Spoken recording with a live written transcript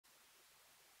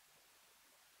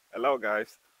Hello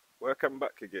guys, welcome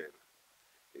back again.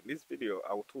 In this video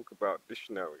I will talk about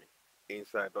dictionary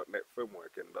inside .NET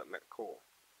Framework and .NET Core.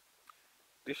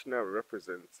 Dictionary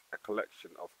represents a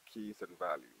collection of keys and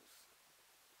values.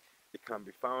 It can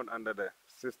be found under the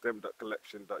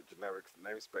system.collection.generics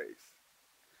namespace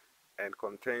and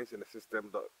contains in the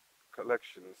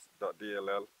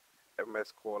system.collections.dll,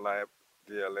 MS Core Lib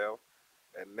DLL,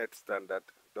 and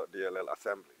netstandard.dll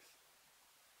assemblies.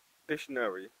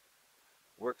 Dictionary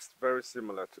works very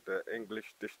similar to the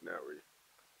English dictionary,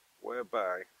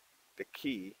 whereby the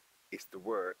key is the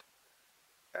word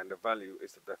and the value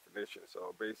is the definition.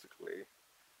 So basically,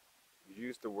 you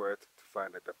use the word to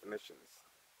find the definitions.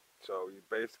 So you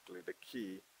basically, the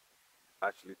key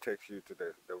actually takes you to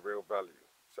the real value.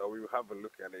 So we will have a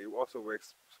look at it. It also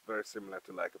works very similar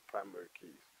to like a primary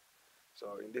key.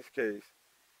 So in this case,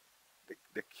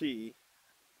 the key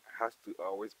has to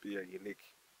always be a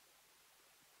unique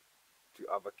to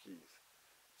other keys.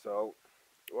 So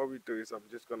what we do is I'm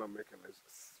just going to make a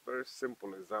very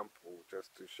simple example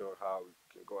just to show how we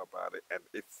can go about it and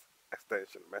its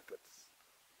extension methods.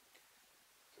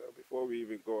 So before we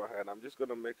even go ahead, I'm just going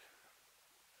to make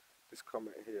this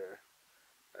comment here.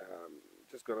 I'm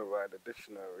just going to write a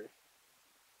dictionary.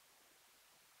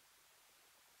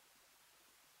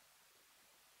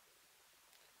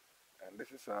 And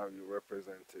this is how you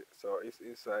represent it. So it's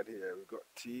inside here. We've got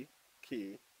T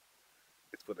key.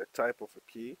 It's for the type of a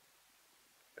key.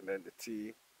 And then the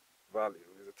T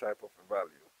value is the type of a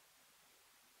value.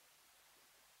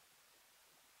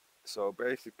 So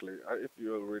basically, if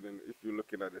you're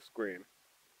looking at the screen,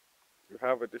 you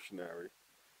have a dictionary.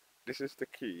 This is the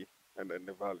key and then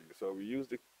the value. So we use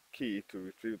the key to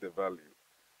retrieve the value.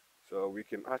 So we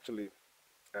can actually,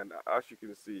 and as you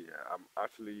can see, I'm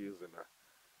actually using a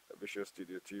Visual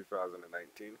Studio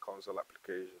 2019 console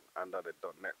application under the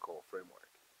 .NET Core framework.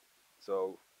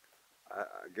 So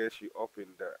I guess you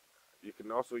open you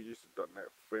can also use the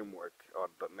 .NET framework or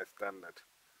 .NET standard.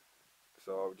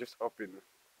 So just open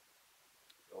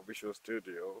your Visual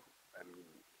Studio and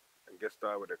get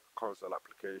started with a console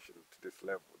application to this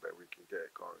level that we can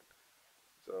get going.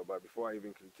 So, but before I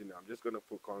even continue, I'm just going to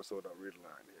put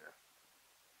console.readline here.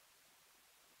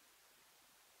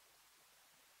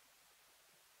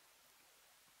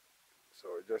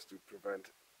 So just to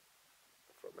prevent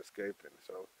from escaping.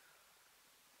 So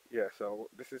yeah, so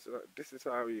this is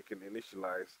how you can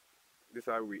initialize. This is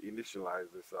how we initialize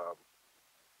this a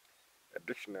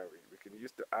dictionary. We can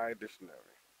use the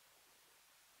iDictionary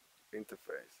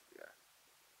interface. Yeah,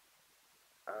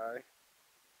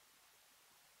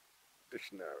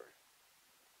 iDictionary.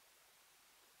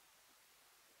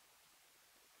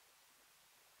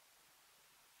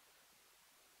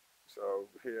 So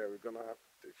here we're gonna have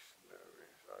dictionary.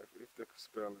 So if the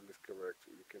spelling is correct,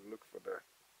 we can look for the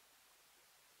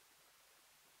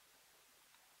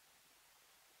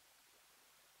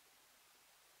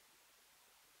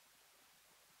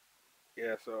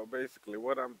yeah. So basically,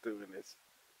 what I'm doing is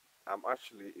I'm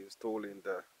actually installing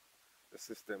the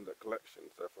system, the collection.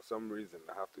 So for some reason,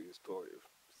 I have to install it.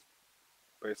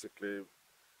 Basically,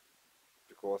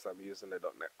 because I'm using the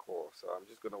 .NET Core, so I'm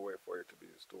just gonna wait for it to be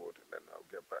installed, and then I'll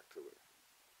get back to it.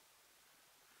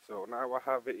 So now I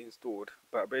have it installed,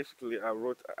 but basically I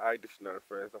wrote an iDictionary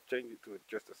first. I've changed it to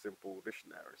just a simple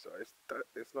dictionary, so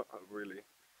it's not really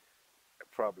a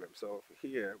problem. So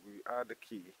here we add the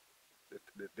key,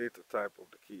 the data type of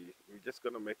the key. We're just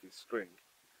gonna make it string,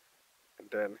 and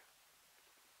then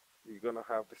we're gonna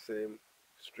have the same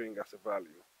string as a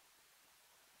value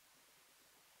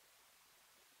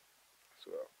as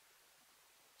well.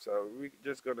 So we're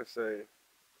just gonna say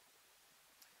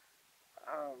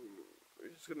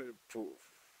we're just gonna put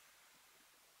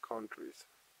countries,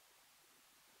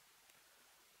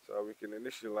 so we can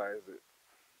initialize it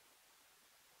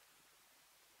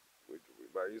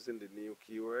by using the new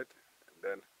keyword and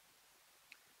then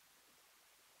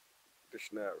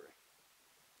dictionary,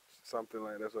 something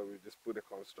like that. So we just put a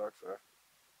constructor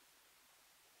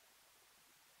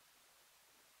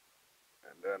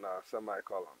and then a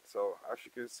semicolon. So as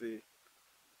you can see,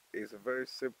 it's very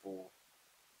simple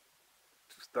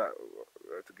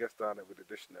to get started with the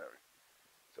dictionary.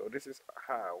 So this is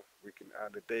how we can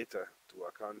add the data to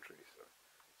our countries.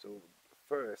 So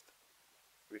first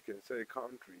we can say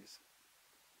countries.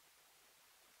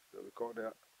 So we call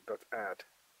that .add.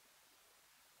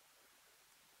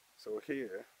 So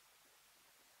here,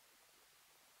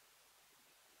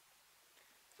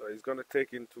 so it's going to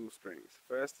take in two strings.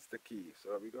 First is the key.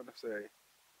 So we're going to say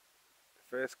the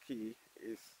first key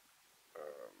is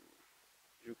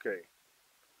UK,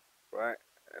 right?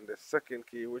 And the second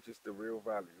key, which is the real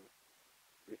value,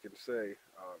 we can say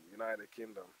United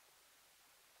Kingdom.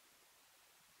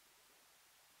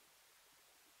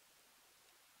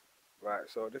 Right,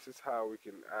 so this is how we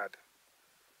can add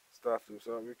stuff to,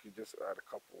 so we could just add a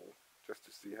couple just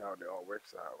to see how they all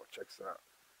works out or checks out.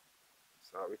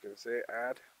 So we can say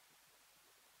add.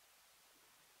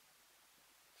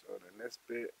 So the next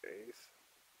bit is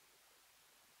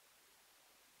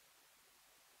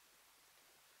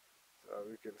so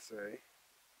we can say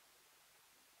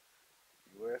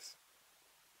US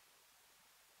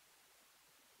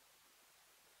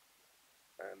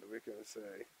and we can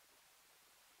say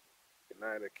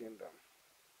United Kingdom.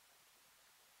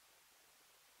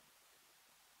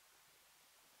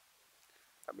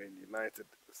 I mean United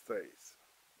States.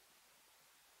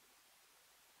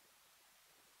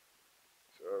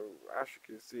 So as you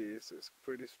can see, it's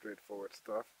pretty straightforward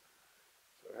stuff.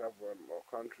 So I have one more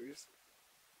countries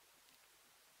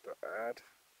to add.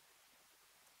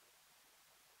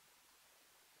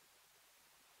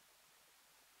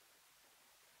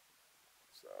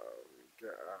 So we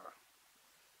get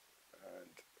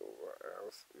and what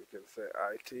else? We can say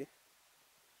IT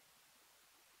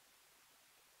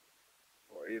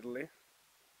for Italy.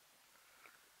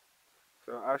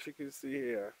 So as you can see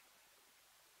here,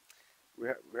 we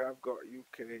have got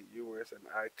UK, US, and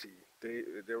IT.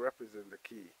 They represent the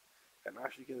key, and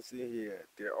as you can see here,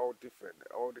 they're all different.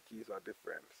 All the keys are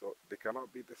different, so they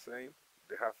cannot be the same.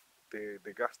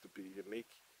 They got to be unique.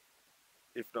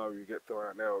 If not, you get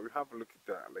thrown an error. We have a look at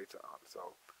that later on.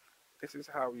 So this is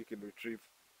how we can retrieve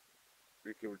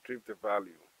the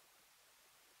value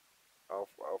of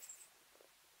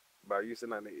by using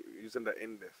the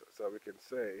index. So we can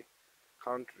say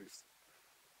countries,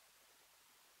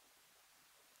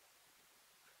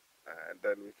 and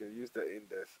then we can use the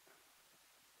index.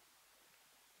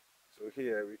 So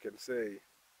here we can say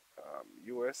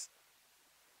US.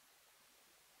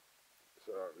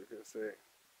 So we can say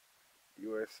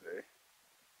USA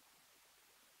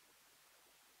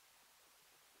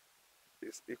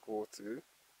is equal to,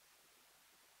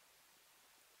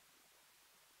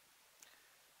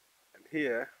 and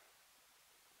here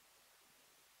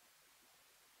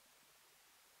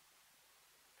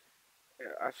yeah,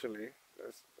 actually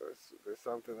there's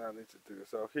something I need to do.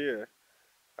 So here,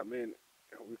 I mean,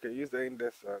 we can use the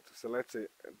index to select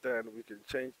it, and then we can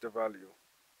change the value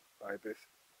like this.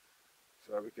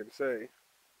 So we can say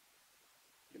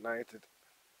United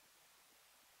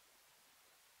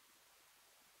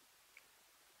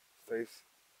States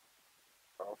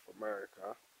of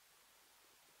America.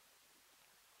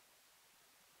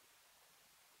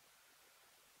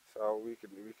 So we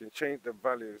can change the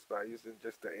values by using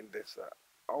just the index,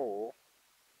 or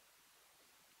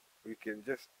we can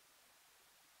just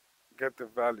get the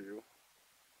value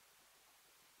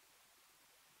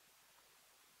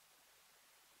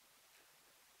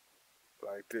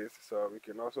like this. So we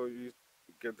can also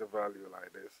get the value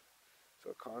like this.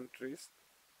 So countries.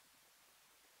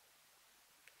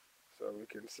 So we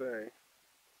can say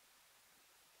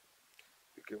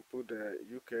we can put the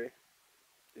UK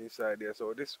inside there.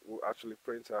 So this will actually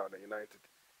print out the United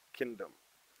Kingdom.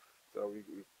 So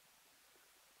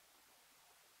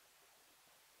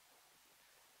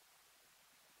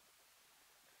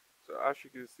so as you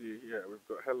can see here, we've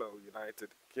got Hello United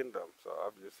Kingdom. So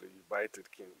obviously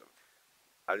United Kingdom.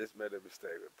 I just made a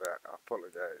mistake with that. I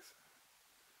apologize.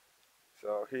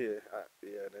 So here,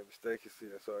 yeah, the mistake is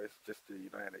here. So it's just the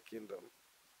United Kingdom.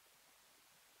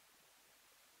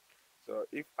 So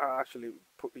if I actually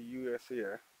put the US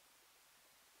here,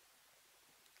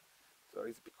 so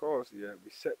it's because yeah,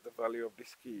 we set the value of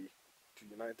this key to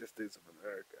United States of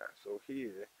America. So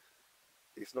here,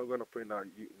 it's not going to print out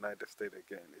United States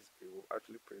again. It will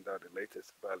actually print out the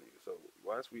latest value. So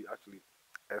once we actually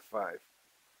F5,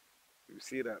 you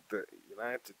see that the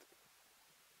United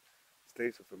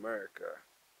States of America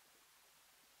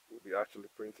will be actually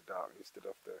printed out instead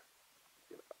of the,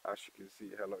 as you can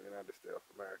see, hello United States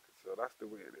of America. So that's the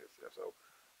way it is. Yeah, so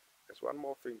there's one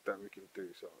more thing that we can do.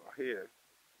 So here,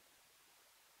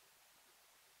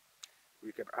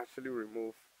 we can actually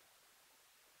remove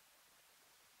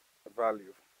a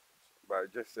value by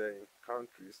just saying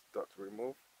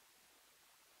countries.remove.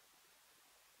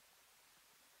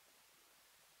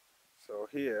 So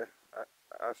here,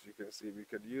 as you can see, we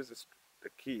could use the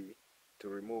key to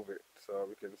remove it. So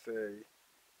we can say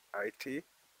IT.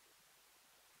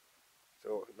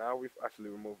 So now we've actually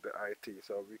removed the IT.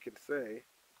 So we can say,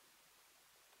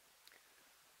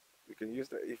 we can use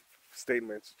the if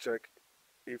statement to check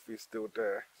if it's still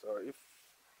there. So if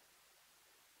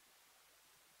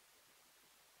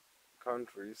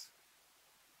countries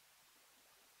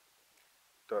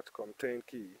dot contain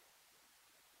key,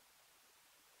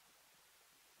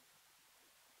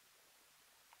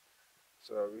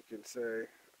 so we can say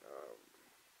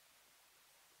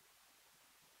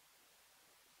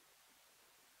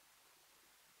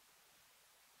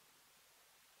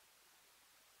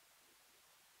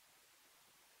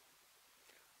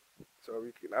So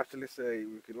we can actually say,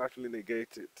 we can actually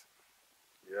negate it.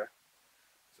 Yeah.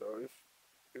 So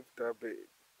if that bit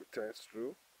returns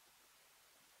true,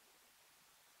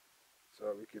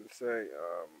 so we can say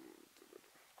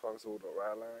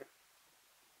console.writeline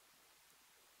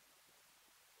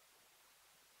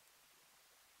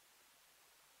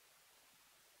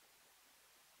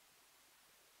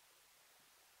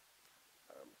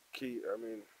key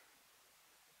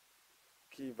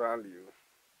value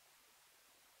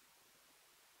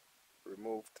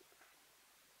removed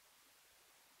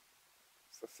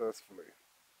successfully.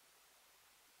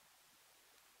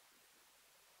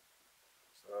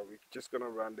 So we're just gonna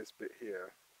run this bit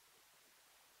here.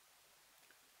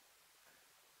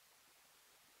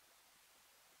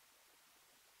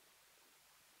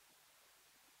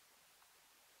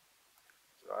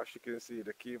 So as you can see,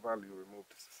 the key value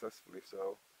removed successfully.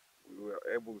 So we were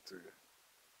able to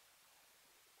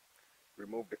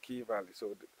remove the key value.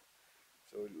 So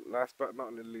last but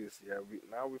not least, yeah,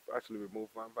 now we've actually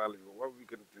removed one value. What we're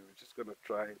gonna do is just gonna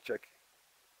try and check.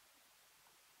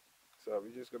 So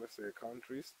we're just gonna say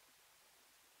countries.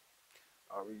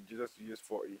 We just use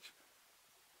for each.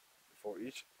 For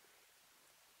each,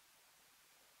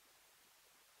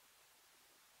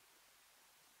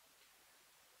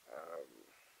 um,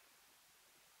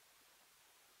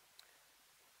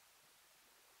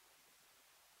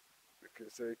 we can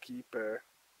say key pair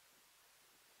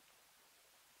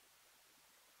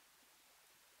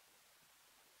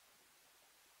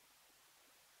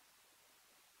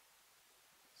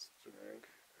string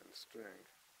and string.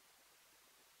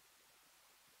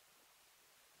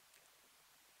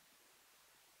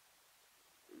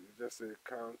 You just say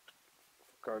count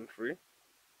country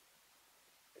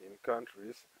in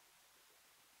countries.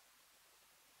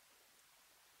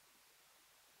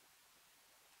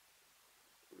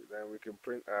 Then we can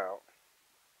print out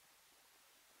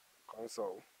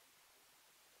console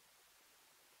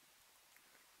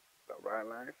the right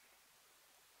line.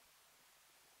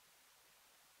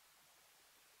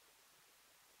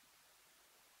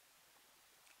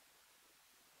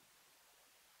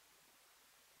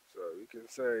 So we can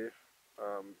say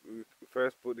we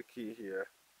first put the key here.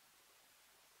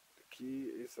 The key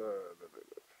is why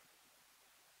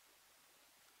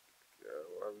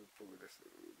we put this?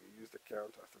 We use the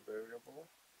count as a variable.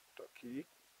 The key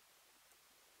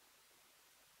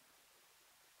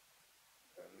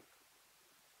and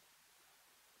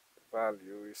the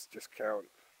value is just count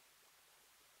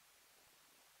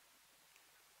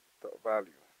the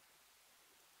value.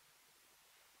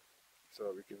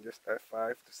 So we can just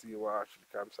F5 to see what actually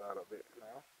comes out of it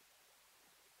now.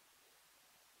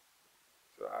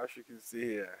 So as you can see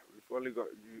here, we've only got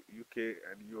UK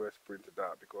and US printed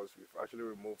out because we've actually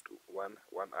removed one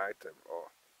item or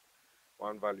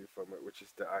one value from it, which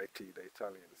is the IT, the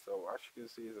Italian. So as you can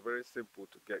see, it's very simple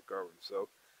to get going. So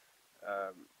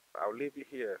I'll leave it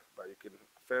here, but you can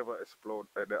further explore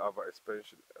the other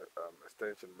extension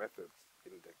methods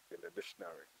in the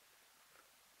dictionary.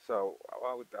 So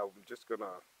I'm just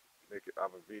gonna make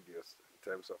other videos in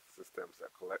terms of systems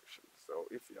and collections. So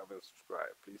if you haven't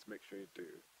subscribed, please make sure you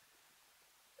do.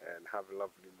 And have a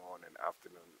lovely morning,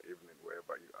 afternoon, evening,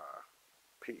 wherever you are.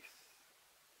 Peace.